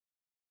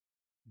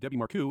Debbie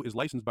Marcoux is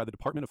licensed by the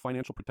Department of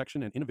Financial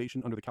Protection and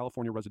Innovation under the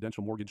California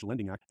Residential Mortgage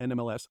Lending Act,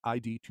 NMLS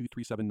ID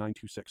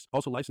 237926.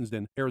 Also licensed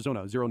in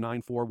Arizona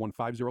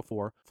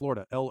 0941504,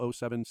 Florida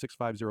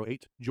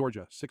L076508,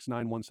 Georgia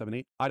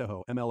 69178,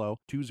 Idaho MLO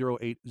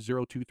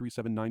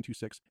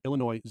 208023796,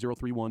 Illinois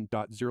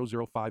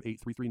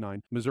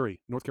 031.0058339, Missouri,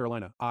 North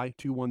Carolina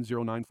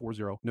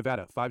I210940,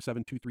 Nevada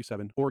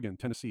 57237, Oregon,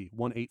 Tennessee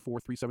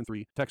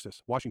 184373,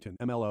 Texas, Washington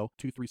MLO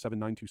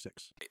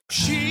 237926.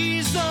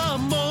 She's the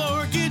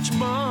mortgage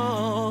mom.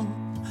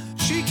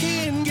 She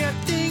can get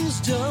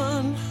things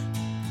done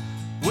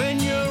when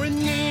you're in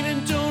need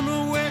and don't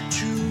know where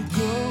to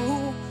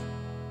go.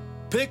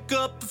 Pick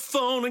up the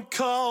phone and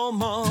call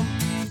mom.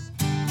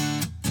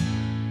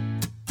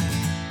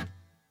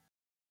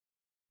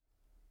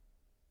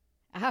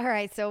 All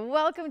right, so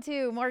welcome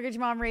to Mortgage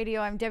Mom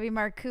Radio. I'm Debbie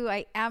Marcoux.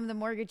 I am the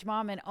Mortgage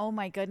Mom, and oh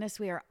my goodness,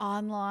 we are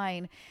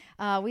online.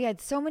 We had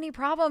so many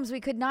problems.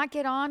 We could not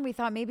get on. We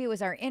thought maybe it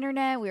was our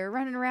internet. We were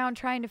running around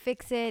trying to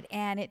fix it,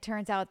 and it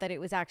turns out that it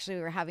was actually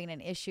we were having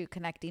an issue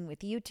connecting with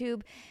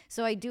YouTube.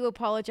 So I do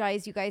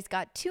apologize. You guys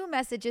got two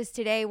messages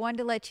today, one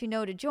to let you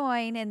know to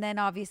join, and then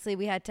obviously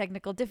we had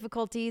technical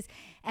difficulties,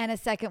 and a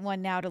second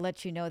one now to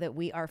let you know that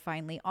we are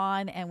finally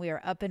on and we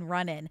are up and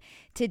running.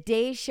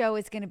 Today's show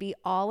is going to be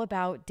all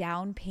about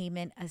down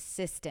payment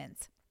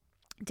assistance.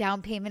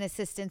 Down payment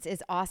assistance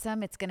is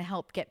awesome. It's going to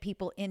help get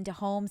people into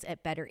homes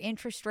at better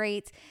interest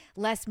rates,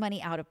 less money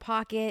out of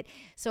pocket.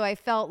 So I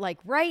felt like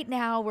right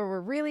now where we're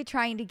really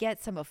trying to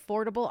get some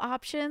affordable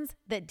options,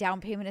 that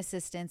down payment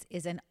assistance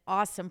is an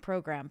awesome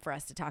program for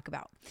us to talk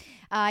about.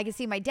 I can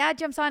see my dad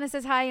jumps on and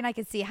says hi, and I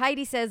can see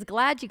Heidi says,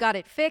 glad you got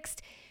it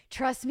fixed.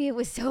 Trust me, it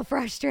was so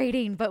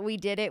frustrating, but we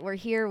did it. We're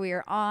here, we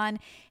are on,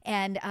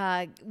 and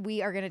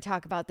we are going to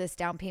talk about this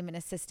down payment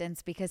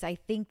assistance because I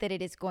think that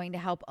it is going to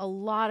help a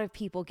lot of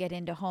people get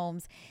into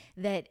homes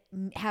that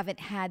haven't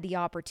had the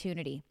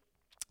opportunity.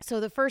 So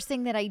the first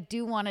thing that I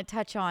do want to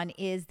touch on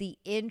is the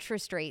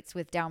interest rates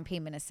with down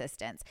payment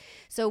assistance.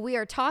 So we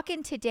are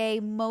talking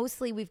today,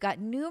 mostly we've got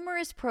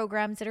numerous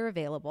programs that are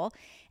available.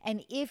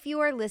 And if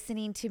you are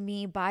listening to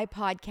me by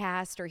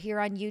podcast or here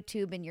on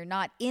YouTube and you're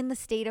not in the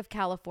state of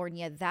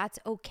California, that's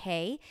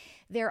okay.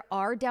 There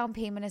are down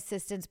payment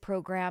assistance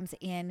programs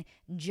in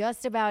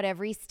just about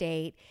every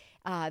state.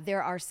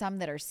 There are some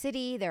that are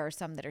city, there are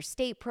some that are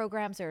state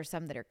programs, there are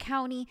some that are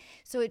county.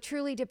 So it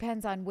truly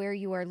depends on where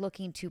you are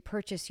looking to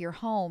purchase your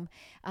home,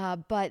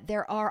 but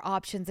there are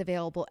options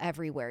available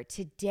everywhere.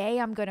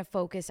 Today, I'm going to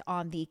focus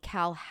on the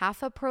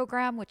CALHFA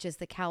program, which is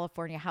the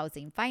California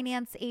Housing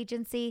Finance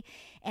Agency,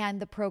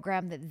 and the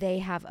program that they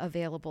have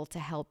available to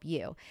help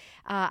you.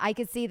 I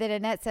can see that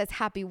Annette says,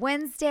 happy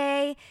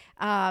Wednesday.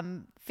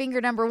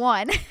 Finger number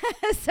one.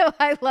 So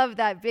I love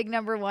that big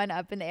number one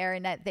up in the air.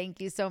 Annette,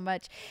 thank you so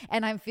much.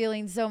 And I'm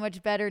feeling so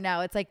much better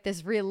now. It's like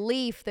this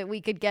relief that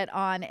we could get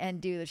on and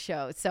do the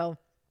show. So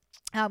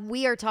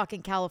we are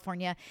talking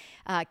California,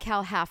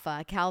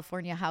 CALHFA,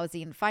 California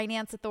Housing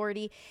Finance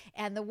Authority.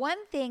 And the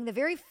one thing, the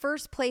very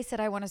first place that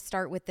I want to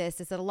start with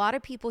this is that a lot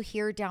of people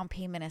hear down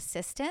payment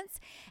assistance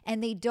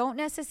and they don't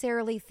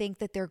necessarily think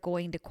that they're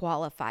going to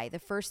qualify. The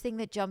first thing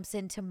that jumps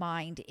into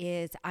mind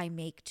is I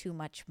make too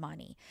much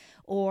money,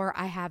 or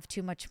I have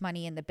too much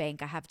money in the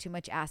bank. I have too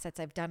much assets.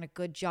 I've done a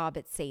good job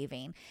at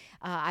saving.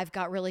 I've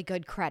got really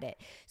good credit.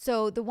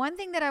 So the one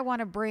thing that I want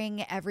to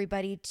bring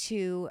everybody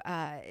to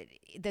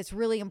that's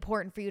really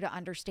important for you to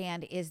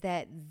understand is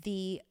that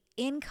the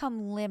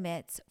income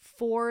limits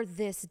for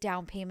this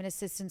down payment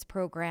assistance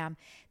program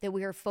that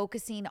we are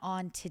focusing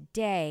on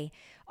today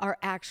are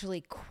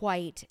actually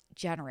quite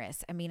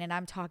generous. I mean, and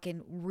I'm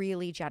talking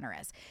really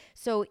generous.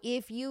 So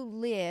if you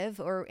live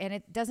and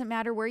it doesn't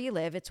matter where you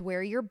live, it's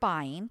where you're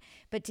buying,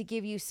 but to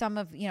give you some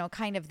of,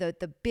 kind of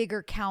the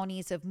bigger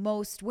counties of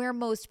where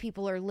most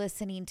people are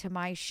listening to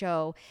my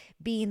show,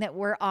 being that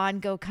we're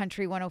on Go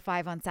Country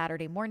 105 on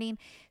Saturday morning.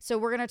 So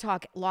we're going to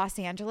talk Los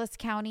Angeles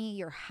County.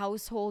 Your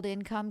household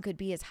income could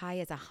be as high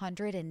as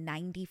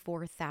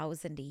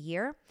 $194,000 a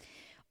year.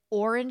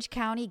 Orange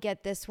County,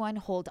 get this one,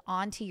 hold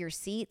on to your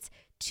seats,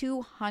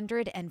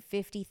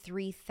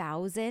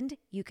 $253,000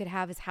 you could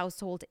have as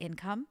household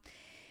income.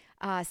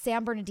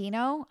 San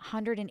Bernardino,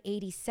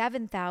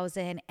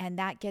 $187,000, and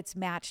that gets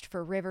matched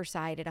for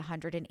Riverside at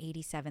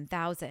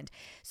 $187,000.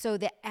 So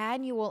the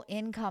annual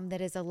income that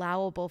is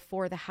allowable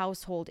for the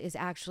household is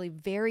actually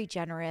very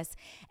generous,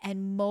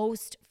 and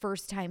most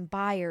first-time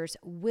buyers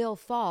will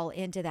fall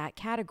into that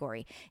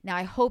category. Now,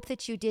 I hope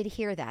that you did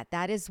hear that.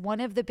 That is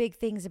one of the big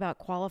things about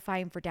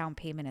qualifying for down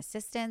payment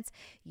assistance.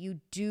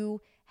 You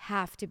do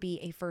have to be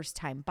a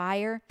first-time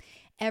buyer.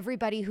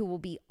 Everybody who will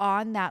be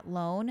on that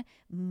loan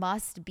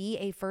must be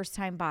a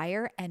first-time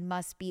buyer and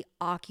must be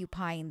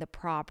occupying the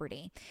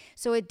property.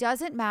 So it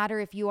doesn't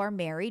matter if you are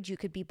married. You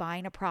could be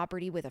buying a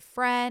property with a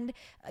friend,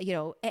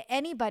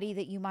 anybody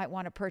that you might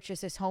want to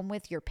purchase this home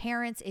with, your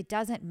parents. It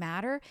doesn't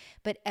matter.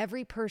 But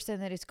every person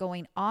that is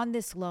going on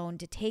this loan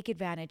to take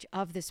advantage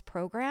of this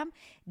program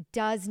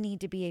does need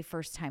to be a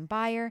first-time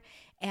buyer.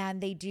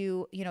 And they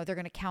do, they're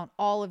going to count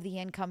all of the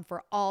income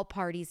for all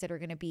parties that are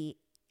going to be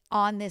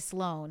on this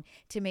loan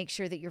to make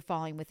sure that you're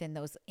falling within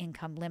those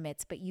income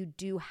limits, but you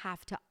do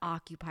have to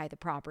occupy the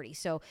property.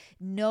 So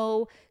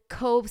no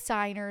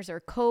co-signers or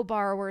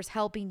co-borrowers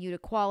helping you to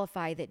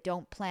qualify that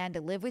don't plan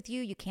to live with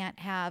you. You can't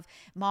have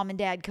mom and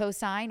dad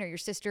co-sign, or your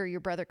sister or your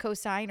brother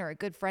co-sign, or a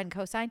good friend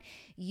co-sign.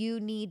 You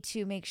need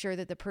to make sure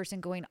that the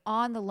person going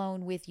on the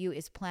loan with you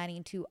is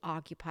planning to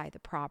occupy the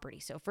property.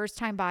 So first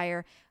time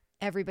buyer,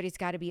 everybody's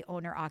got to be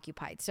owner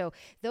occupied. So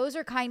those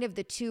are kind of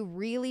the two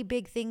really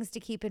big things to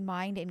keep in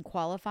mind in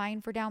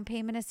qualifying for down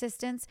payment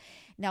assistance.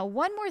 Now,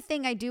 one more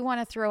thing I do want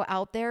to throw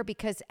out there,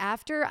 because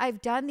after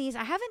I've done these,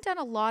 I haven't done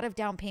a lot of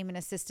down payment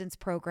assistance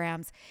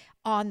programs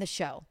on the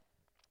show.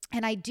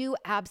 And I do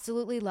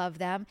absolutely love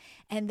them,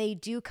 and they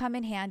do come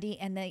in handy,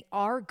 and they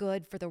are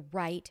good for the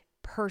right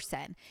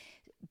person.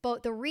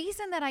 But the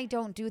reason that I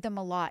don't do them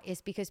a lot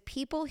is because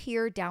people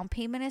hear down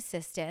payment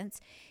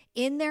assistance.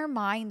 In their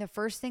mind, the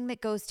first thing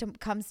that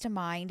comes to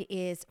mind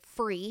is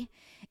free.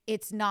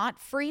 It's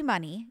not free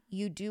money.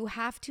 You do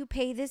have to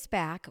pay this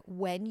back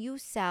when you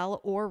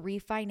sell or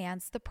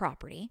refinance the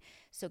property.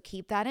 So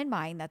keep that in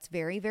mind. That's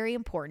very, very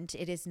important.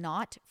 It is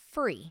not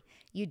free.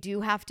 You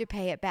do have to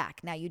pay it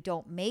back. Now, you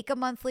don't make a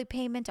monthly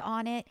payment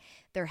on it.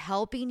 They're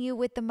helping you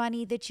with the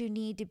money that you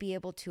need to be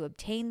able to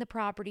obtain the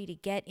property, to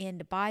get in,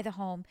 to buy the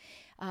home,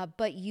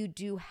 but you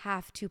do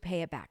have to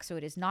pay it back. So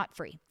it is not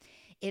free.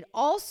 It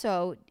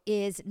also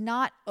is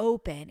not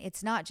open.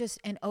 It's not just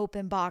an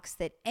open box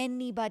that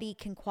anybody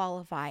can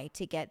qualify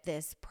to get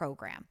this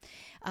program.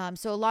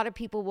 So a lot of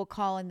people will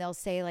call and they'll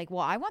say like,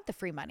 well, I want the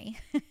free money.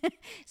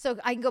 So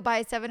I can go buy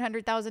a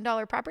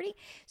 $700,000 property.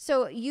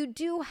 So you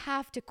do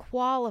have to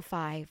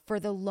qualify for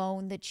the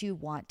loan that you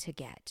want to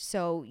get.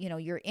 So,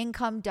 your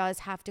income does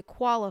have to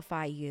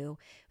qualify you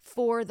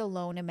for the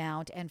loan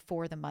amount and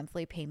for the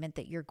monthly payment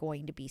that you're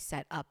going to be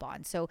set up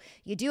on. So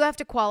you do have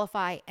to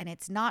qualify, and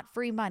it's not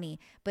free money,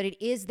 but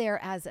it is there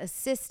as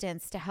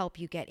assistance to help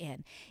you get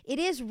in. It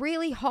is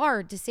really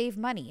hard to save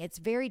money. It's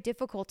very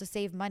difficult to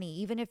save money,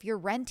 even if you're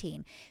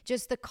renting.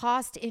 Just the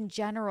cost in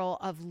general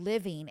of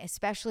living,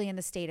 especially in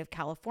the state of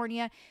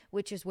California,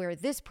 which is where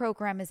this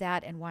program is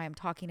at and why I'm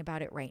talking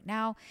about it right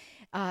now.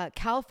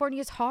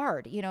 California is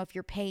hard. If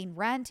you're paying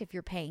rent, if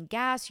you're paying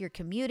gas, you're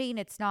commuting,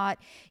 it's not,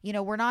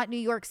 we're not New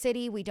York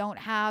City. We don't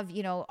have,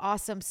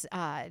 awesome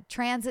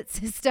transit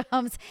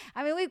systems.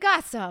 I mean, we've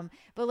got some,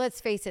 but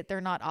let's face it,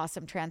 they're not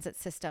awesome transit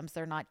systems.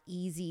 They're not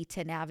easy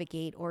to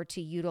navigate or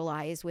to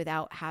utilize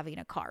without having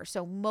a car.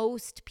 So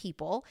most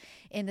people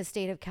in the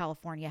state of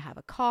California have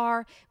a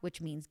car,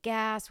 which means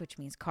gas, which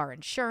means car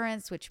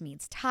insurance, which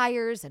means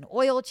tires and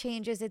oil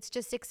changes. It's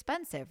just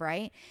expensive,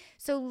 right?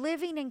 So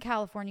living in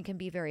California can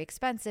be very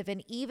expensive.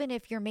 And even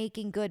if you're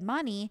making good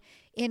money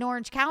in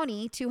Orange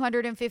County,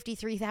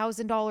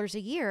 $253,000 a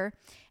year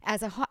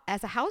as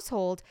a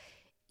household,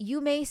 you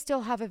may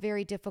still have a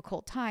very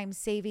difficult time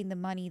saving the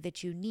money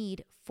that you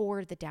need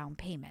for the down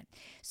payment.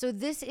 So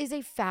this is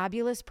a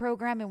fabulous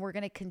program, and we're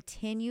going to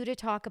continue to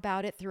talk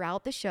about it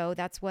throughout the show.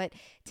 That's what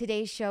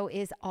today's show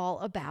is all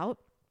about.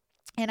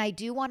 And I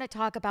do want to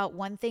talk about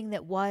one thing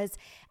that was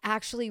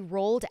actually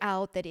rolled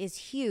out that is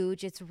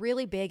huge. It's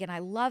really big, and I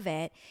love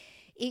it.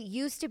 It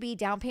used to be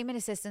down payment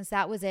assistance.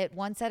 That was it.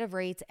 One set of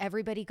rates.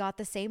 Everybody got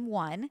the same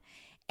one.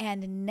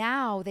 And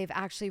now they've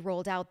actually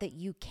rolled out that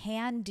you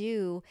can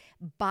do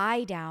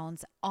buy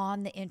downs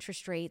on the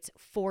interest rates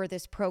for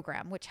this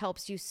program, which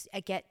helps you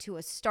get to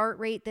a start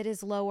rate that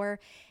is lower.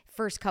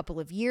 First couple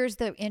of years,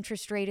 the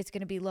interest rate is going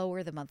to be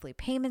lower. The monthly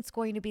payment's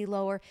going to be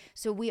lower.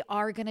 So we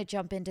are going to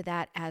jump into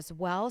that as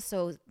well.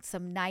 So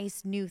some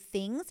nice new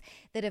things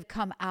that have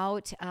come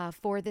out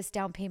for this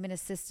down payment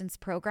assistance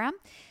program.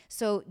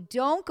 So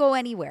don't go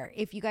anywhere.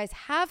 If you guys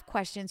have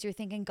questions, you're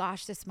thinking,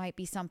 gosh, this might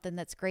be something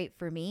that's great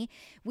for me.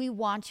 We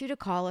want you to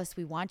call us.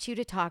 We want you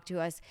to talk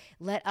to us.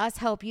 Let us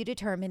help you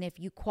determine if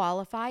you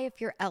qualify, if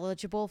you're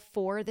eligible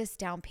for this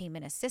down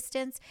payment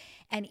assistance.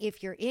 And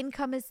if your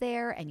income is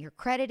there and your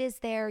credit is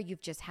there, you've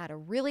just had a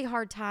really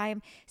hard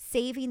time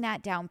saving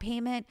that down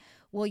payment.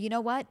 Well, you know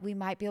what? We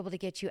might be able to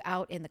get you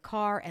out in the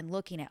car and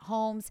looking at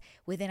homes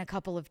within a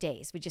couple of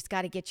days. We just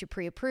got to get you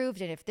pre-approved.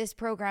 And if this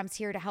program's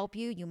here to help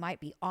you, you might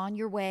be on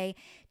your way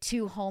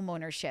to home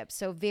ownership.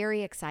 So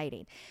very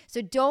exciting.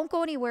 So don't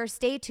go anywhere.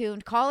 Stay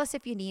tuned. Call us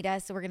if you need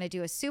us. So we're going to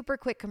do a super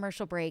quick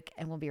commercial break,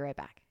 and we'll be right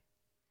back.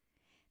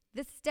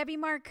 This is Debbie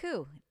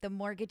Marcoux, the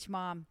Mortgage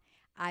Mom.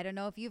 I don't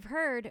know if you've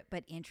heard,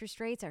 but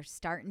interest rates are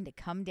starting to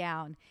come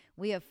down.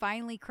 We have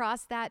finally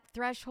crossed that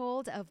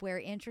threshold of where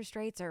interest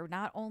rates are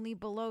not only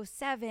below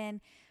 7,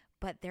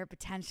 but they're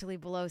potentially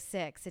below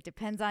 6. It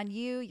depends on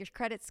you, your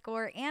credit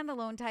score, and the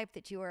loan type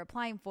that you are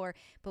applying for.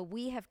 But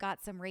we have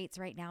got some rates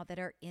right now that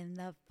are in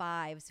the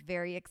 5s.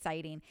 Very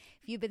exciting.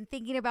 If you've been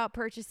thinking about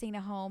purchasing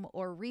a home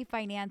or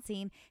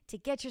refinancing to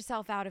get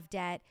yourself out of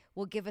debt,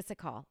 well, give us a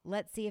call.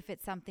 Let's see if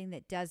it's something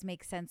that does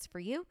make sense for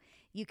you.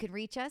 You can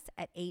reach us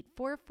at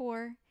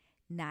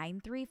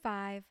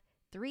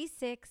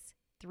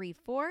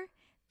 844-935-3634.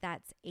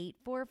 That's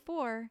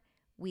 844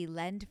 We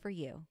Lend For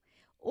You.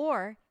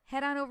 Or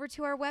head on over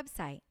to our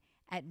website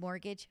at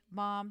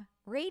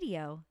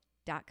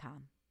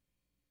mortgagemomradio.com.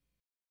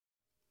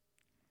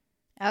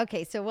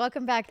 Okay, so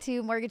welcome back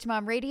to Mortgage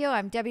Mom Radio.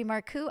 I'm Debbie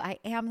Marcoux. I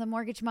am the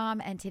Mortgage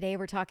Mom, and today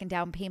we're talking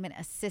down payment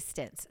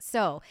assistance.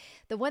 So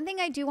the one thing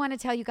I do want to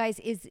tell you guys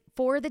is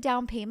for the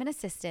down payment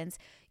assistance,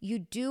 you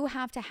do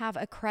have to have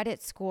a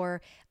credit score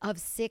of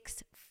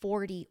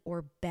 640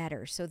 or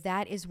better. So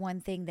that is one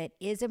thing that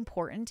is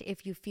important.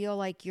 If you feel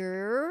like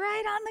you're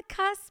right on the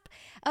cusp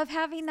of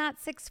having that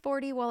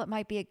 640, well, it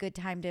might be a good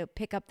time to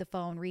pick up the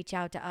phone, reach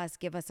out to us,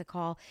 give us a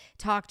call,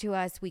 talk to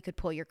us. We could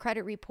pull your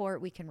credit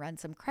report. We can run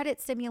some credit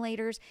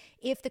simulators.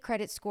 If the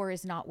credit score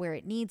is not where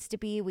it needs to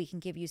be, we can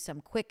give you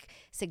some quick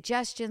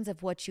suggestions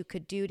of what you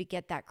could do to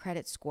get that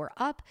credit score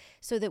up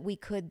so that we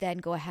could then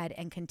go ahead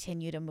and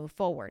continue to move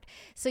forward.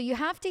 So you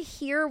have to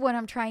hear what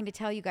I'm trying to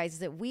tell you guys, is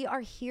that we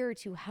are here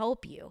to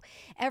help you.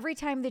 Every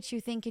time that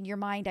you think in your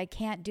mind, I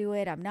can't do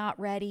it, I'm not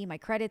ready, my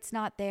credit's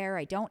not there,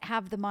 I don't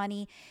have the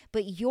money,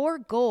 but your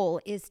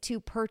goal is to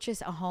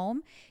purchase a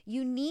home,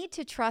 you need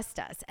to trust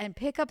us and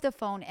pick up the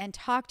phone and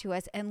talk to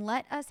us and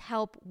let us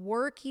help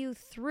work you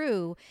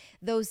through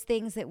those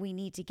things that we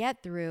need to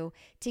get through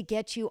to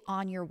get you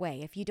on your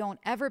way. If you don't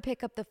ever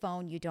pick up the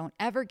phone, you don't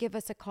ever give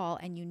us a call,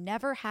 and you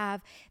never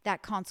have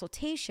that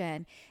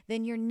consultation,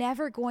 then you're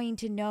never going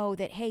to know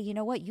that, hey, you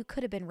know what? You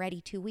could have been ready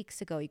 2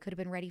 weeks ago. You could have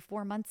been ready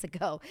 4 months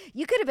ago.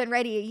 You could have been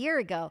ready a year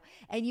ago,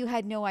 and you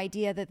had no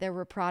idea that there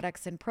were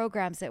products and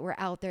programs that were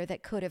out there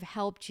that could have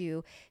helped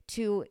you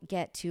to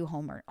get to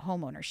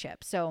home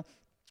ownership. So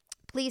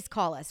please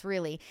call us,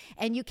 really.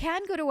 And you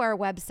can go to our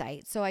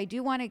website. So I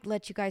do want to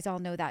let you guys all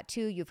know that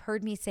too. You've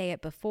heard me say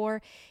it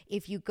before.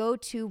 If you go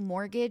to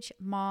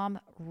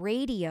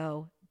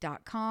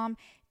mortgagemomradio.com,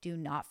 do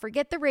not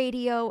forget the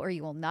radio or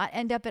you will not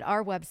end up at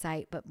our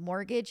website, but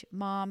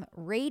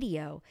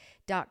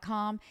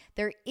mortgagemomradio.com.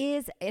 There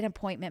is an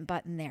appointment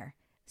button there.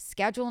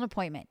 Schedule an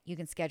appointment. You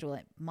can schedule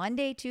it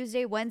Monday,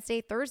 Tuesday,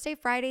 Wednesday, Thursday,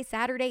 Friday,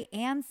 Saturday,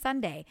 and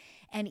Sunday.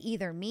 And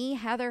either me,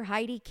 Heather,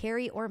 Heidi,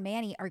 Carrie, or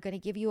Manny are going to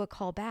give you a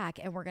call back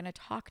and we're going to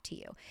talk to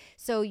you.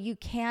 So you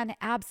can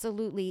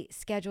absolutely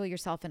schedule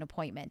yourself an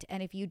appointment.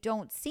 And if you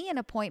don't see an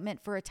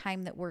appointment for a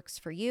time that works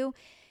for you,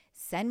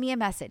 send me a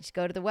message.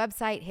 Go to the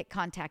website, hit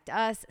contact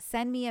us,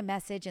 send me a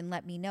message and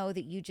let me know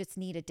that you just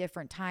need a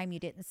different time. You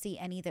didn't see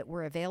any that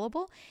were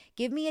available.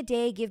 Give me a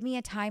day, give me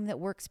a time that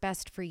works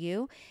best for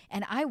you,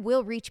 and I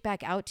will reach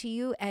back out to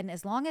you. And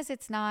as long as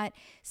it's not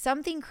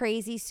something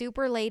crazy,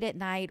 super late at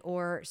night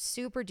or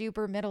super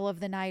duper middle of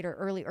the night or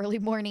early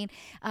morning,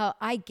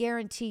 I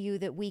guarantee you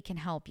that we can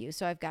help you.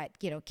 So I've got,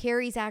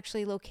 Carrie's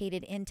actually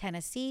located in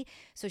Tennessee.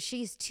 So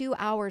she's 2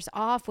 hours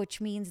off,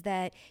 which means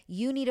that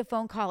you need a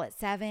phone call at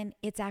 7.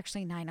 It's actually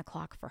 9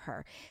 o'clock for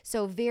her.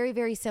 So very,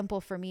 very simple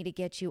for me to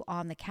get you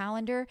on the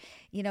calendar.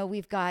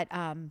 We've got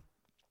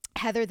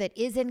Heather that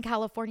is in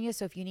California.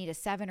 So if you need a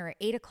 7 or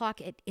 8 o'clock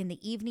in the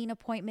evening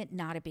appointment,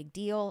 not a big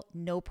deal,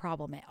 no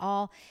problem at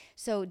all.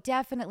 So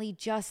definitely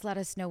just let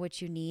us know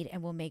what you need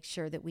and we'll make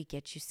sure that we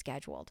get you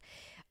scheduled.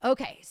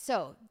 Okay,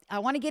 so I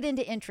want to get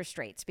into interest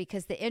rates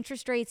because the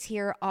interest rates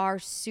here are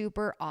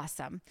super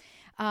awesome.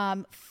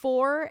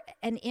 For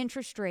an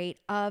interest rate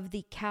of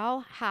the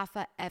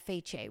CALHFA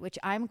FHA, which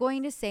I'm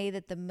going to say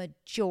that the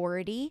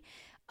majority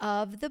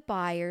of the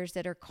buyers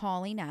that are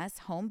calling us,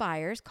 home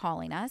buyers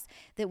calling us,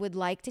 that would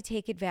like to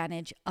take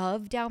advantage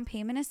of down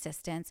payment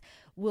assistance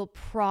will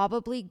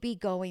probably be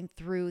going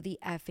through the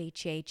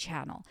FHA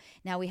channel.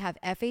 Now we have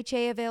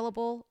FHA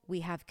available, we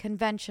have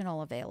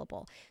conventional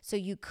available. So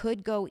you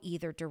could go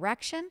either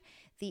direction.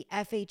 The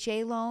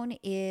FHA loan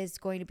is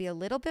going to be a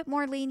little bit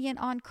more lenient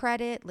on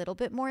credit, a little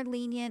bit more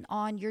lenient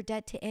on your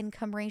debt to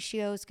income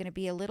ratio. It's going to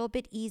be a little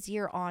bit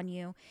easier on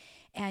you.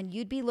 And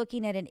you'd be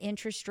looking at an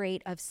interest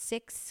rate of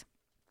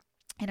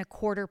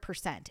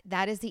 6.25%.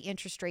 That is the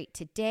interest rate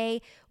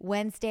today,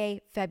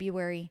 Wednesday,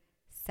 February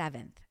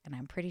 7th. And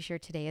I'm pretty sure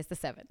today is the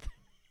 7th.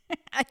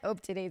 I hope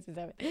today's the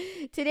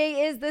 7th.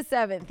 Today is the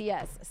 7th.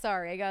 Yes.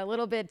 Sorry. I got a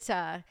little bit,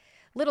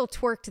 little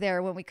twerked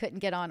there when we couldn't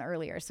get on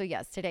earlier. So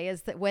yes, today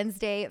is the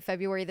Wednesday,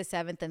 February the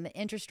 7th, and the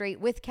interest rate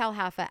with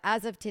CalHFA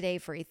as of today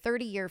for a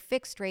 30-year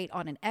fixed rate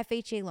on an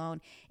FHA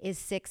loan is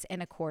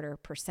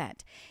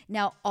 6.25%.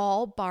 Now,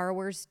 all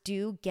borrowers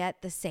do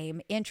get the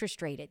same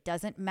interest rate. It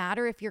doesn't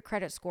matter if your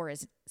credit score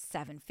is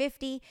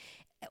 750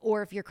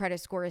 or if your credit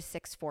score is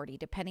 640,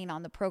 depending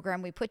on the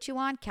program we put you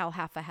on.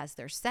 CalHFA has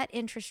their set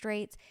interest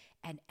rates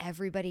and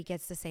everybody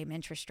gets the same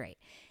interest rate.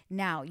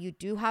 Now, you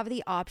do have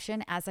the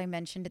option, as I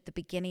mentioned at the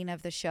beginning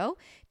of the show,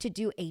 to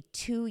do a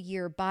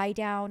 2-year buy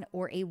down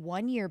or a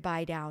 1-year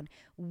buy down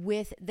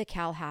with the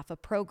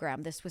CalHFA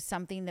program. This was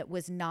something that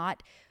was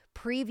not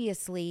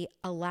previously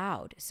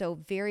allowed. So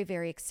very,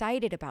 very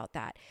excited about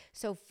that.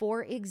 So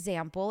for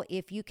example,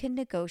 if you can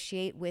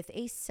negotiate with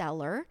a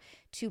seller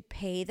to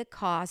pay the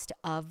cost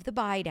of the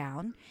buy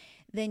down,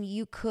 then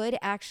you could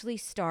actually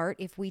start,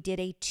 if we did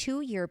a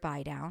 2-year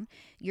buy down,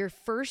 your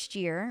first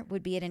year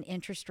would be at an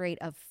interest rate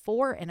of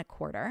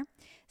 4.25%.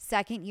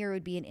 Second year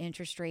would be an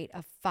interest rate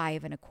of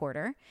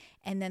 5.25%.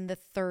 And then the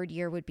third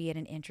year would be at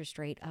an interest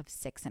rate of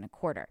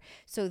 6.25%.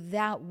 So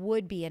that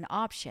would be an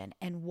option.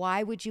 And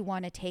why would you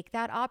want to take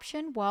that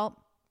option? Well,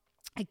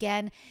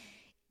 again,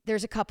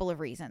 there's a couple of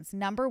reasons.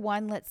 Number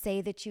one, let's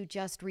say that you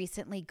just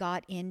recently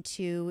got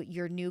into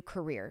your new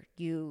career.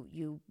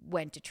 You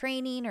went to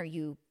training, or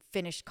you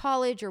finished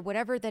college, or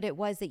whatever that it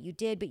was that you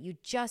did, but you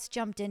just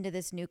jumped into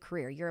this new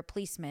career. You're a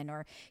policeman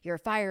or you're a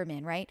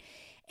fireman, right?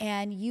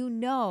 And you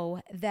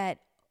know that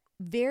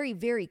very,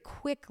 very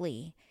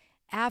quickly,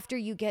 after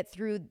you get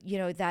through,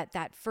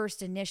 that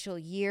first initial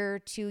year,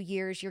 2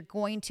 years, you're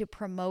going to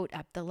promote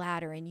up the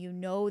ladder, and you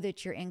know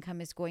that your income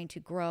is going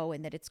to grow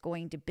and that it's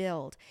going to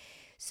build.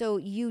 So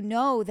you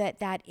know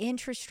that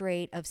interest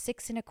rate of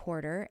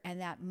 6.25% and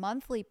that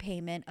monthly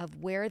payment of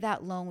where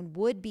that loan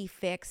would be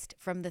fixed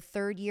from the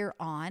third year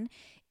on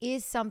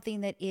is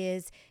something that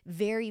is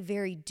very,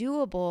 very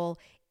doable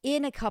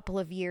in a couple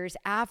of years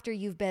after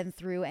you've been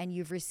through and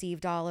you've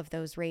received all of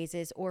those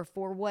raises, or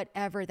for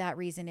whatever that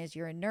reason is,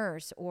 you're a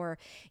nurse, or,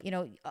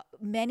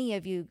 many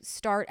of you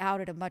start out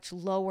at a much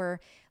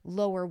lower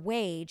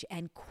wage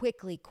and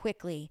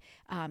quickly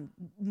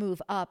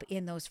move up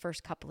in those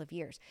first couple of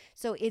years.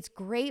 So it's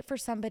great for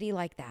somebody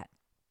like that.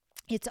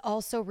 It's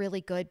also really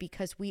good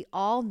because we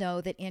all know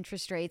that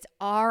interest rates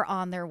are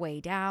on their way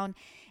down,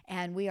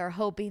 and we are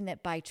hoping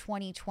that by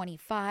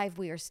 2025,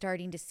 we are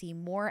starting to see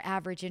more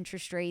average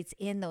interest rates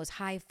in those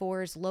high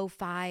 4s, low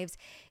 5s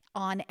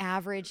on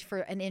average for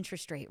an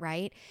interest rate,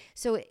 right?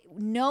 So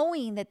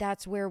knowing that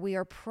that's where we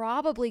are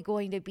probably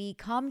going to be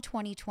come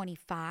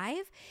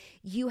 2025,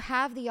 you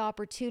have the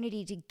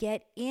opportunity to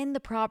get in the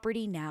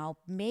property now,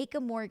 make a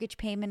mortgage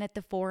payment at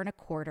the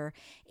 4.25%.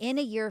 In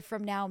a year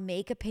from now,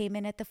 make a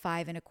payment at the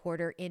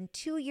 5.25%. In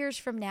 2 years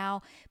from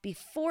now,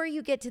 before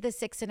you get to the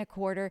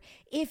 6.25%,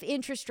 if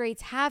interest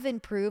rates have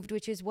improved,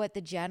 which is what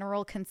the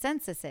general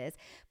consensus is,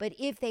 but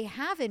if they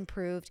have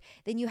improved,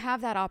 then you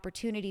have that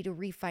opportunity to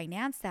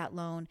refinance that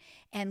loan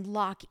and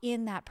lock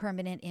in that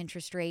permanent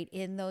interest rate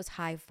in those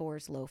high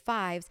 4s, low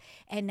 5s.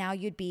 And now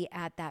you'd be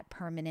at that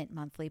permanent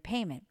monthly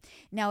payment.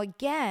 Now,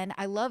 again,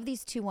 I love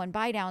these 2-1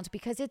 buy downs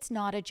because it's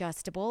not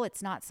adjustable.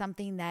 It's not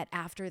something that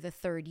after the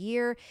third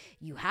year,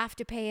 you have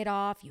to pay it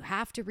off, you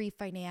have to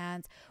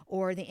refinance,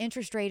 or the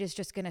interest rate is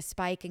just going to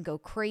spike and go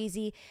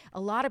crazy. A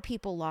lot of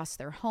people lost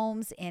their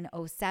homes in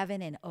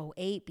 2007 and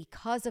 2008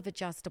 because of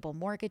adjustable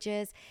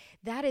mortgages.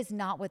 That is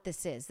not what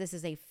this is. This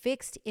is a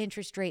fixed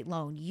interest rate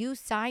loan. You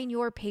sign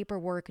your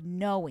paperwork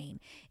knowing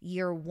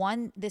year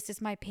 1, this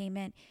is my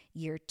payment.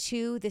 Year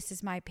 2, this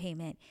is my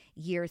payment.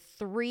 Year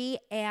 3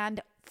 and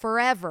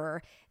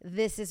forever,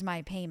 this is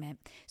my payment.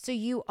 So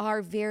you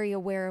are very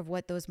aware of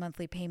what those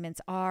monthly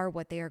payments are,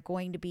 what they are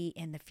going to be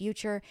in the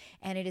future,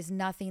 and it is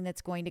nothing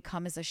that's going to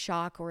come as a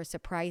shock or a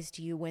surprise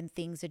to you when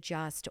things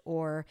adjust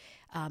or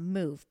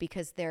move,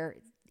 because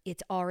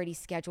it's already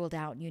scheduled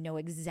out and you know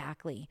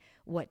exactly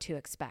what to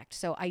expect.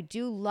 So I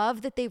do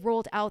love that they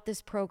rolled out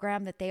this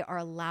program, that they are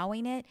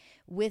allowing it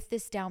with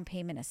this down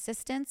payment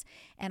assistance,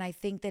 and I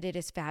think that it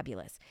is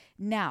fabulous.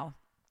 Now,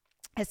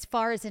 as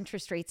far as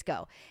interest rates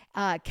go,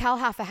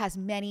 CALHFA has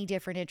many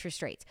different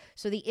interest rates.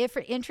 So the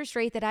interest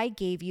rate that I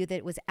gave you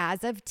that was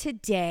as of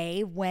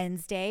today,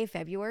 Wednesday,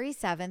 February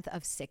 7th,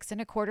 of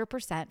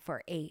 6.25%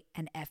 for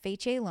an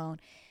FHA loan,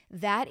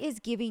 that is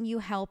giving you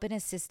help and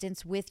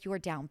assistance with your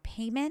down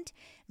payment.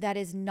 That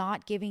is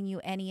not giving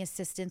you any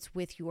assistance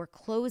with your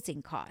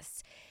closing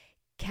costs.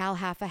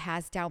 CALHFA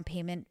has down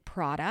payment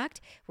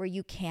product where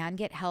you can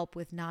get help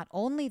with not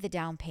only the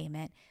down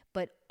payment,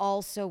 but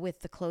also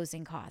with the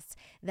closing costs.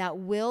 That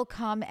will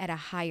come at a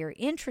higher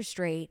interest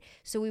rate.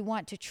 So we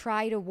want to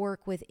try to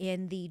work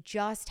within the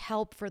just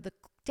help for the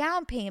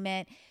down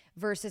payment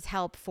versus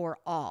help for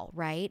all,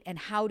 right? And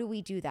how do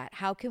we do that?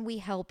 How can we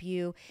help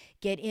you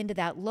get into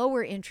that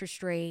lower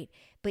interest rate,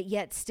 but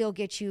yet still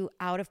get you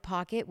out of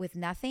pocket with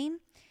nothing?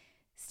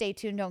 Stay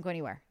tuned. Don't go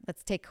anywhere.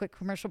 Let's take a quick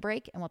commercial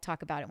break and we'll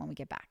talk about it when we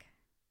get back.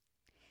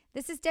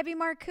 This is Debbie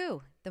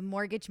Marcoux, the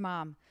Mortgage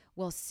Mom.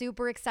 Well,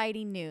 super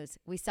exciting news.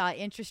 We saw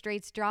interest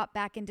rates drop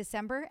back in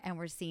December, and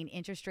we're seeing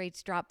interest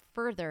rates drop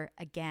further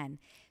again.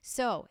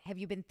 So have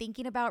you been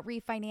thinking about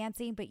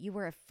refinancing, but you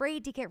were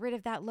afraid to get rid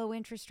of that low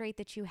interest rate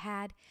that you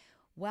had?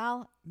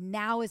 Well,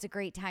 now is a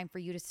great time for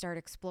you to start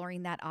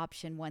exploring that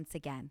option once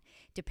again.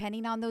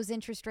 Depending on those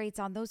interest rates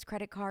on those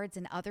credit cards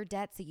and other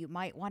debts that you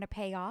might want to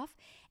pay off,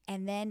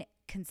 and then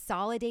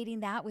consolidating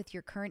that with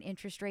your current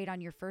interest rate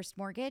on your first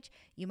mortgage,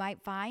 you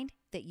might find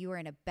that you are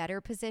in a better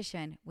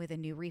position with a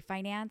new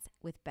refinance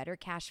with better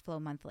cash flow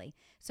monthly.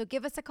 So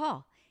give us a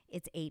call.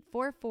 It's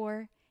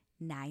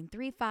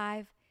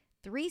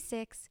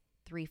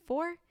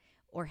 844-935-3634,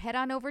 or head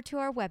on over to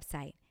our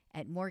website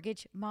at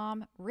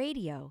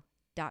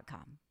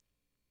mortgagemomradio.com.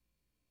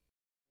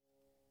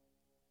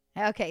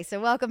 Okay, so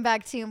welcome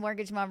back to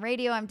Mortgage Mom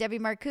Radio. I'm Debbie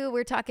Marcoux.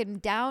 We're talking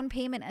down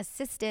payment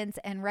assistance,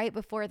 and right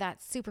before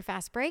that super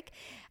fast break,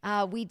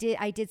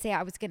 I did say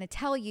I was going to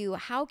tell you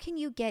how can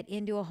you get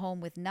into a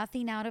home with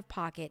nothing out of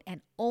pocket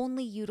and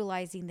only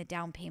utilizing the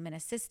down payment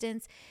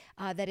assistance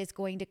that is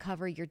going to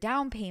cover your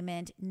down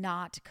payment,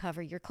 not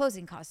cover your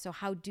closing costs. So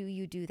how do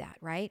you do that,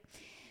 right?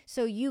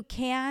 So you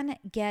can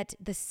get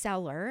the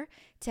seller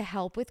to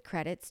help with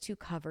credits to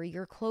cover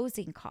your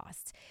closing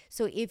costs.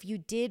 So if you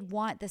did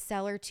want the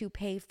seller to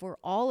pay for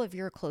all of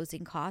your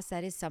closing costs,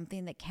 that is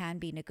something that can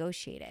be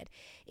negotiated.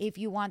 If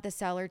you want the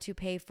seller to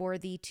pay for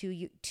the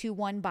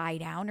 2-1 buy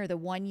down or the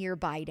 1-year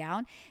buy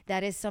down,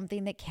 that is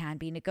something that can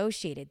be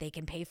negotiated. They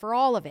can pay for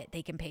all of it.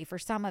 They can pay for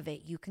some of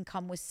it. You can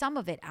come with some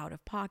of it out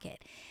of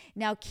pocket.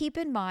 Now, keep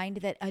in mind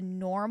that a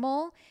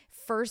normal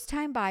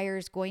first-time buyer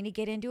is going to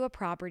get into a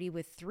property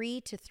with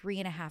 3 to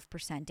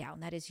 3.5%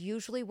 down. That is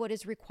usually what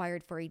is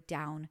required for a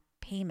down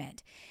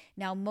payment.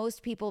 Now,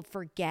 most people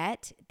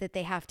forget that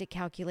they have to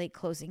calculate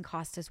closing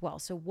costs as well.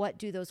 So what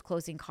do those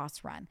closing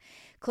costs run?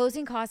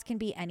 Closing costs can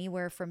be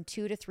anywhere from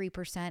 2 to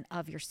 3%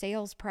 of your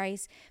sales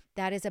price.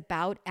 That is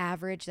about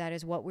average. That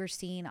is what we're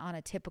seeing on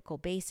a typical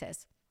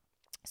basis.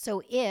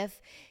 So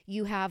if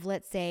you have,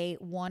 let's say,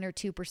 1 or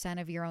 2%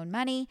 of your own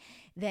money,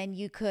 then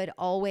you could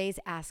always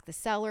ask the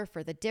seller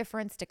for the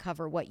difference to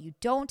cover what you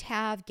don't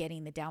have,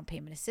 getting the down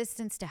payment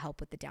assistance to help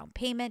with the down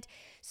payment.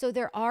 So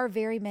there are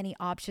very many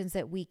options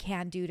that we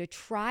can do to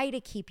try to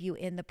keep you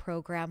in the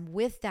program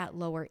with that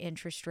lower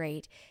interest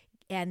rate,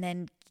 and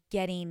then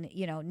getting,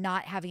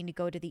 not having to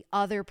go to the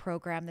other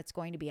program that's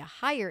going to be a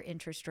higher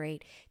interest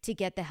rate to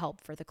get the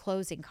help for the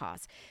closing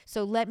costs.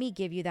 So let me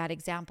give you that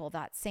example,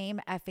 that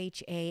same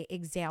FHA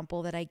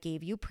example that I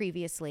gave you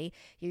previously.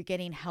 You're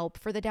getting help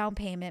for the down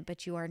payment,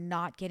 but you are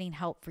not getting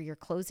help for your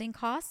closing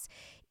costs.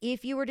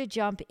 If you were to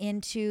jump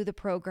into the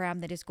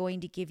program that is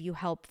going to give you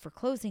help for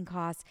closing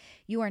costs,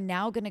 you are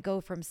now going to go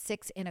from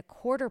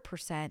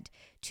 6.25%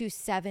 to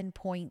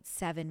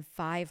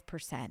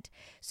 7.75%.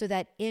 So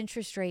that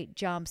interest rate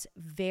jumps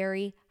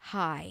very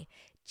high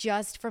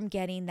just from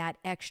getting that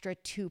extra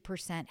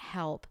 2%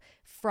 help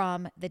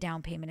from the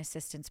down payment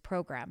assistance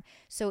program.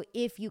 So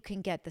if you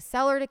can get the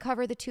seller to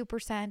cover the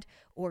 2%,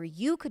 or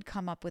you could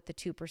come up with the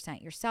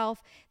 2%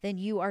 yourself, then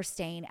you are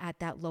staying at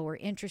that lower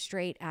interest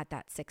rate at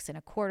that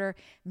 6.25%,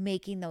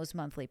 making those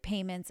monthly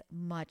payments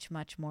much,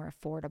 much more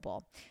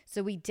affordable.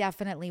 So we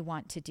definitely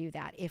want to do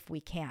that if we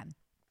can.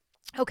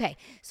 Okay,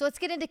 so let's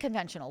get into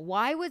conventional.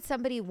 Why would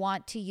somebody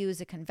want to use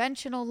a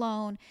conventional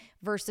loan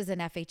versus an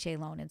FHA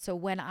loan? And so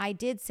when I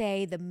did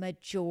say the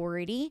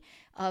majority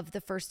of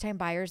the first-time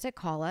buyers that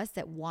call us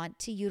that want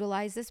to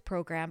utilize this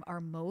program are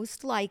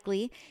most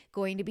likely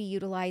going to be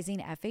utilizing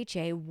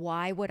FHA,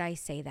 why would I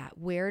say that?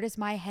 Where does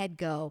my head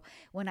go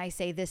when I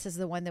say this is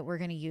the one that we're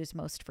going to use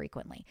most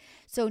frequently?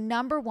 So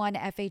number one,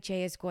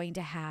 FHA is going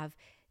to have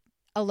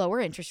a lower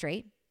interest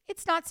rate.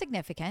 It's not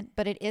significant,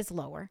 but it is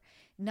lower.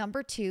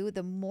 Number two,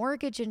 the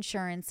mortgage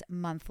insurance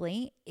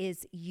monthly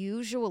is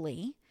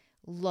usually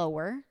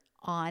lower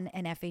on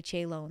an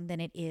FHA loan than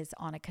it is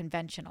on a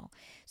conventional.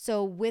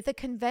 So with a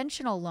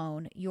conventional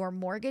loan, your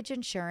mortgage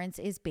insurance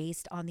is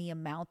based on the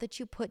amount that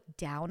you put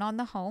down on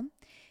the home,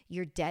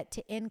 your debt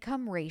to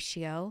income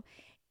ratio,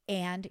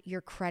 and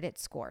your credit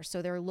score.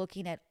 So they're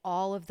looking at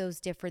all of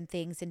those different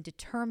things and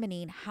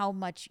determining how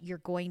much you're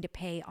going to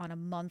pay on a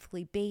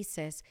monthly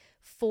basis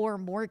for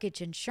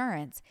mortgage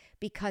insurance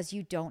because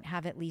you don't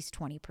have at least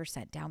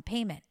 20% down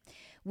payment.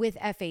 With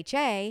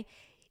FHA,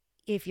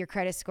 if your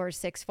credit score is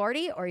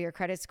 640 or your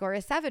credit score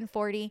is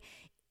 740,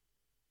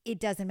 it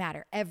doesn't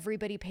matter.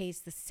 Everybody pays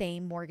the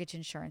same mortgage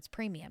insurance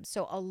premium.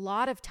 So a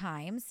lot of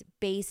times,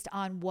 based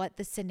on what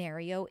the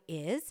scenario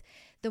is,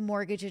 the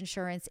mortgage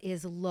insurance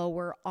is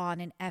lower on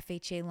an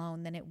FHA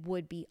loan than it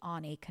would be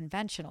on a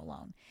conventional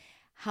loan.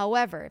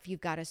 However, if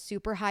you've got a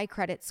super high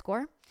credit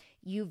score,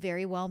 you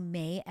very well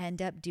may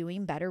end up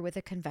doing better with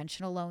a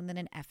conventional loan than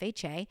an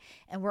FHA.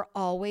 And we're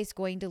always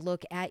going to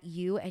look at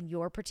you and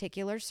your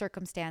particular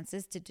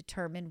circumstances to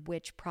determine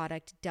which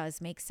product does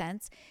make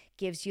sense,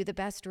 gives you the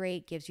best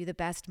rate, gives you the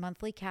best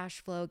monthly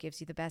cash flow, gives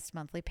you the best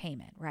monthly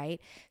payment,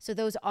 right? So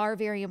those are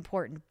very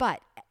important,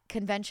 but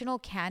conventional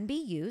can be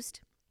used,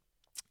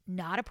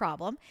 not a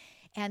problem.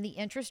 And the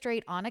interest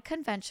rate on a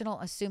conventional,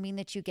 assuming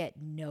that you get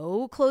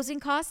no closing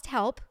cost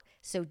help,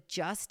 so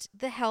just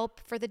the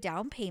help for the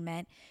down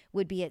payment,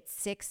 would be at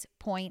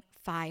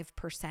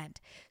 6.5%.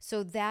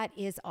 So that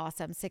is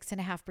awesome.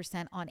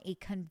 6.5% on a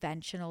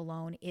conventional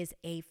loan is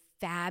a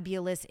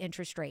fabulous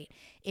interest rate.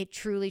 It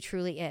truly,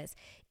 truly is.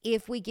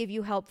 If we give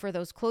you help for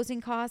those closing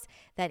costs,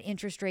 that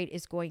interest rate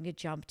is going to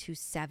jump to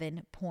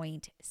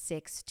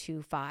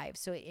 7.625.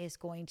 So it is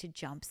going to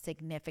jump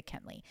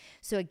significantly.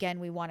 So again,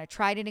 we want to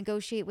try to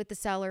negotiate with the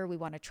seller. We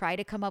want to try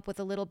to come up with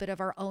a little bit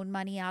of our own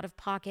money out of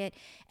pocket.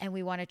 And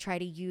we want to try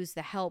to use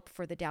the help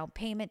for the down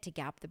payment to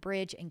gap the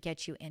bridge and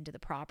get you into the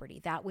property.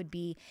 That would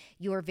be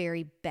your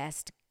very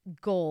best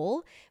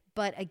goal.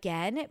 But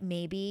again,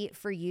 maybe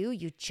for you,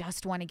 you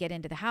just want to get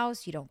into the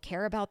house. You don't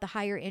care about the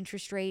higher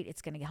interest rate.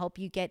 It's going to help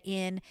you get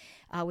in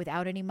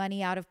without any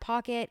money out of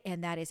pocket.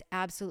 And that is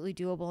absolutely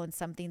doable and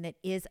something that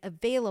is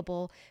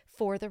available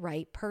for the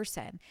right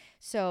person.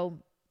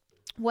 So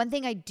one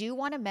thing I do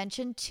want to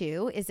mention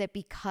too is that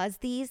because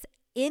these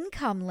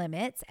income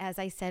limits, as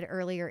I said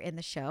earlier in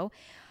the show,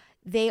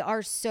 they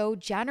are so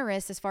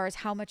generous as far as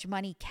how much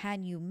money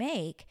can you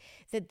make,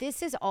 that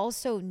this is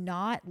also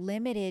not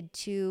limited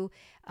to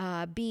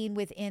being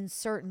within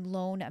certain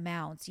loan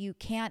amounts. You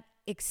can't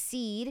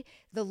exceed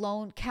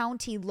the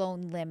county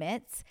loan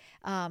limits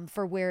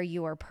for where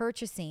you are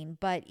purchasing.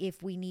 But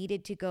if we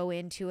needed to go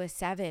into a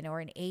 $7 or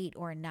an $8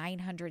 or a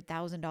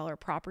 $900,000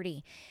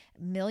 property,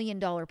 $1 million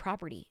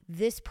property,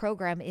 this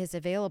program is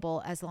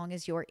available as long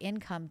as your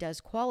income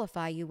does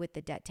qualify you with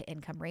the debt to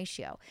income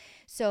ratio.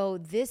 So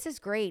this is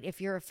great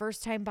if you're a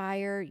first-time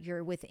buyer,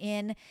 you're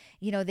within,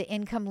 the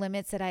income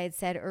limits that I had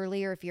said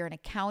earlier. If you're in a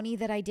county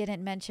that I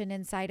didn't mention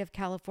inside of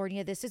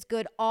California, this is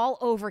good all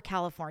over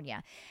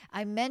California.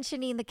 I'm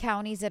mentioning the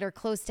counties that are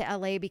close to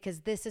LA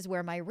because this is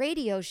where my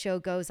radio show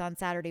goes on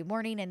Saturday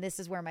morning, and this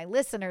is where my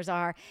listeners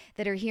are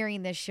that are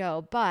hearing this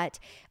show. But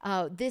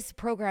this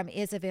program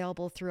is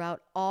available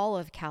throughout all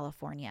of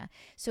California.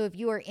 So if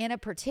you are in a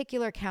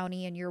particular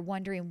county and you're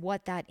wondering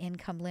what that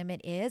income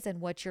limit is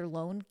and what your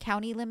loan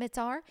county limits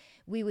are,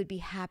 we would be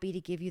happy to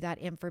give you that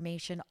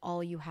information.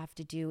 All you have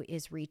to do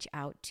is reach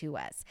out to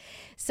us.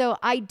 So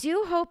I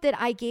do hope that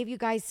I gave you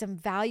guys some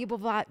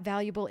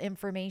valuable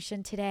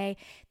information today.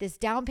 This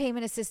down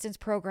payment assistance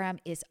program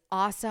is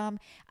awesome.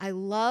 I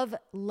love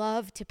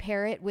to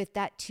pair it with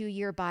that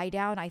 2-year buy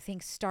down. I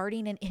think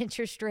starting an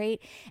interest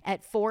rate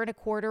at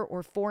 4.25%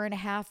 or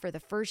 4.5% for the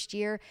first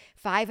year,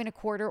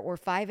 5.25% or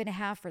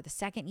 5.5% for the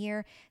second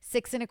year,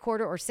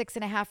 6.25% or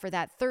 6.5% for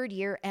that third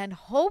year, and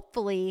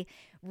hopefully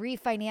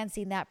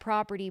refinancing that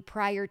property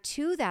prior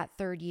to that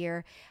third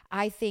year,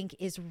 I think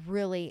is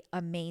really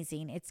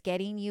amazing. It's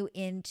getting you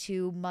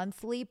into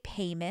monthly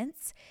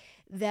payments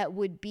that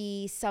would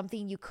be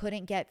something you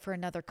couldn't get for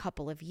another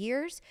couple of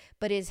years,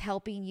 but is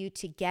helping you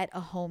to get a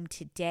home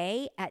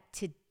today at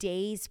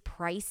today's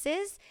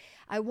prices.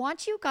 I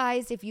want you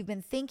guys, if you've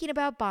been thinking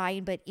about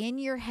buying, but in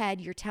your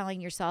head, you're telling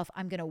yourself,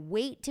 I'm going to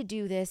wait to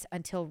do this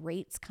until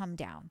rates come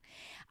down.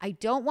 I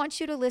don't want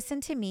you to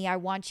listen to me. I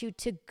want you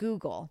to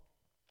Google,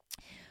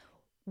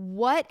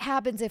 what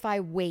happens if I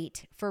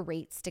wait for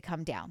rates to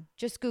come down?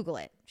 Just Google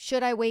it.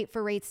 Should I wait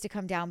for rates to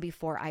come down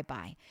before I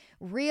buy?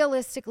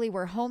 Realistically,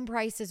 where home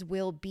prices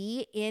will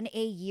be in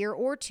a year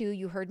or two,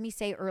 you heard me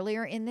say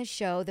earlier in the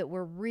show that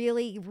we're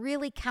really,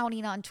 really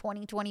counting on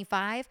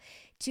 2025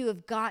 to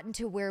have gotten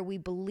to where we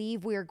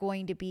believe we're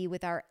going to be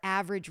with our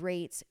average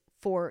rates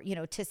for,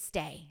 to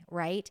stay,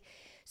 right?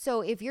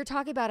 So if you're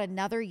talking about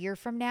another year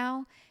from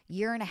now,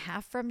 year and a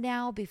half from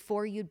now,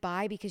 before you'd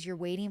buy because you're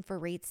waiting for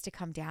rates to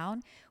come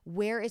down,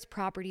 where is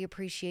property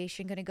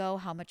appreciation going to go?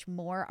 How much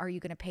more are you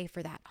going to pay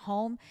for that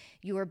home?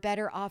 You are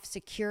better off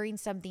securing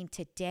something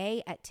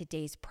today at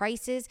today's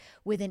prices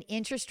with an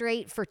interest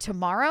rate for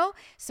tomorrow.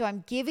 So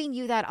I'm giving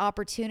you that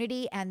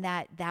opportunity and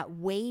that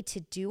way to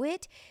do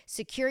it,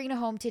 securing a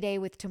home today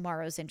with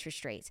tomorrow's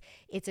interest rates.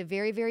 It's a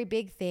very, very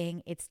big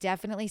thing. It's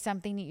definitely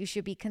something that you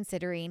should be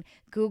considering.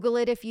 Google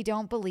it if you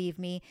don't believe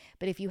me.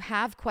 But if you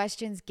have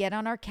questions, get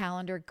on our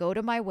calendar, go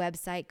to my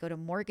website, go to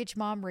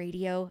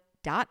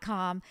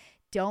mortgagemomradio.com.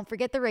 Don't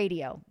forget the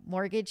radio,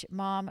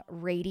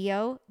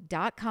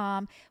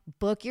 mortgagemomradio.com.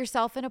 Book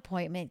yourself an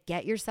appointment,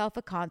 get yourself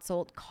a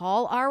consult,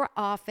 call our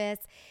office.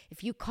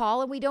 If you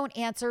call and we don't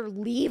answer,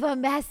 leave a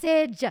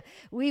message.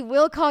 We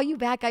will call you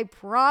back, I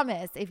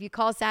promise. If you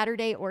call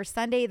Saturday or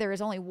Sunday, there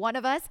is only one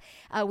of us.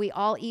 We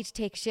all each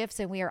take shifts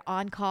and we are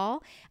on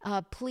call.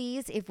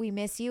 Please, if we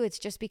miss you, it's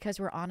just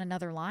because we're on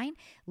another line.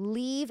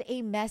 Leave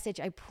a message.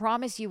 I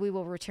promise you we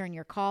will return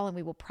your call, and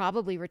we will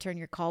probably return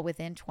your call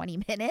within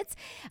 20 minutes.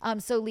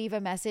 So leave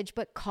a message,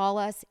 but call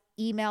us,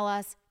 email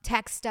us,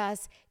 text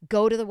us,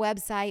 go to the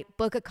website,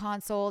 book a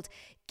consult,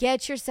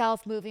 get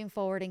yourself moving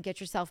forward, and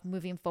get yourself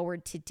moving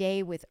forward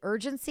today with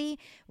urgency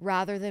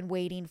rather than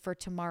waiting for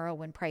tomorrow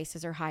when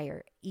prices are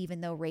higher,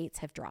 even though rates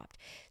have dropped.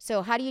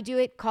 So how do you do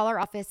it? Call our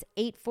office,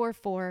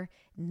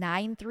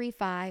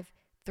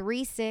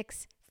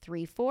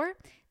 844-935-3634.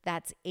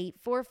 That's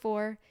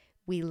 844,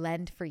 we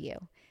lend for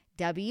you.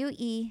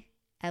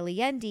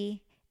 WELEND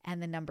and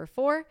the number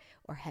 4,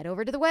 or head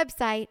over to the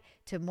website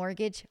to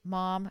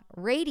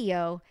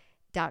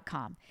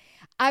mortgagemomradio.com.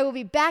 I will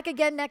be back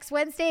again next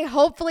Wednesday,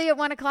 hopefully at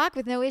 1 o'clock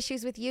with no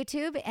issues with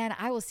YouTube, and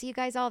I will see you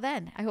guys all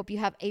then. I hope you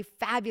have a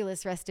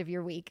fabulous rest of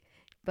your week.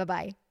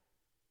 Bye-bye.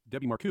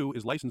 Debbie Marcoux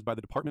is licensed by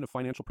the Department of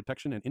Financial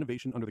Protection and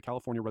Innovation under the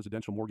California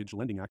Residential Mortgage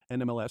Lending Act,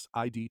 NMLS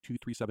ID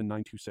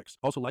 237926.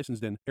 Also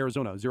licensed in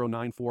Arizona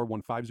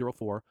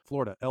 0941504,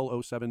 Florida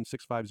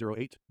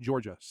L076508,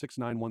 Georgia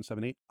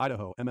 69178,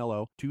 Idaho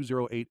MLO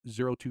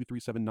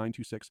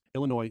 208023796,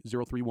 Illinois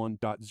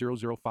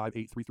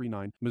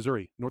 031.0058339,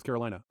 Missouri, North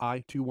Carolina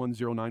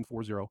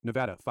I210940,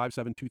 Nevada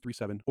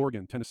 57237,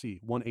 Oregon, Tennessee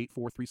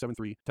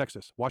 184373,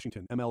 Texas,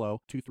 Washington MLO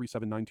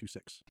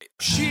 237926.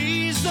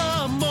 She's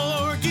the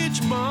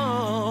mortgage mom.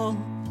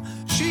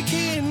 She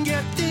can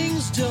get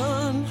things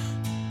done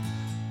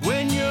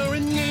when you're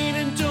in need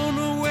and don't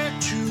know where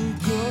to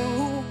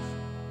go.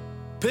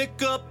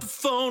 Pick up the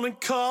phone and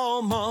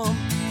call mom.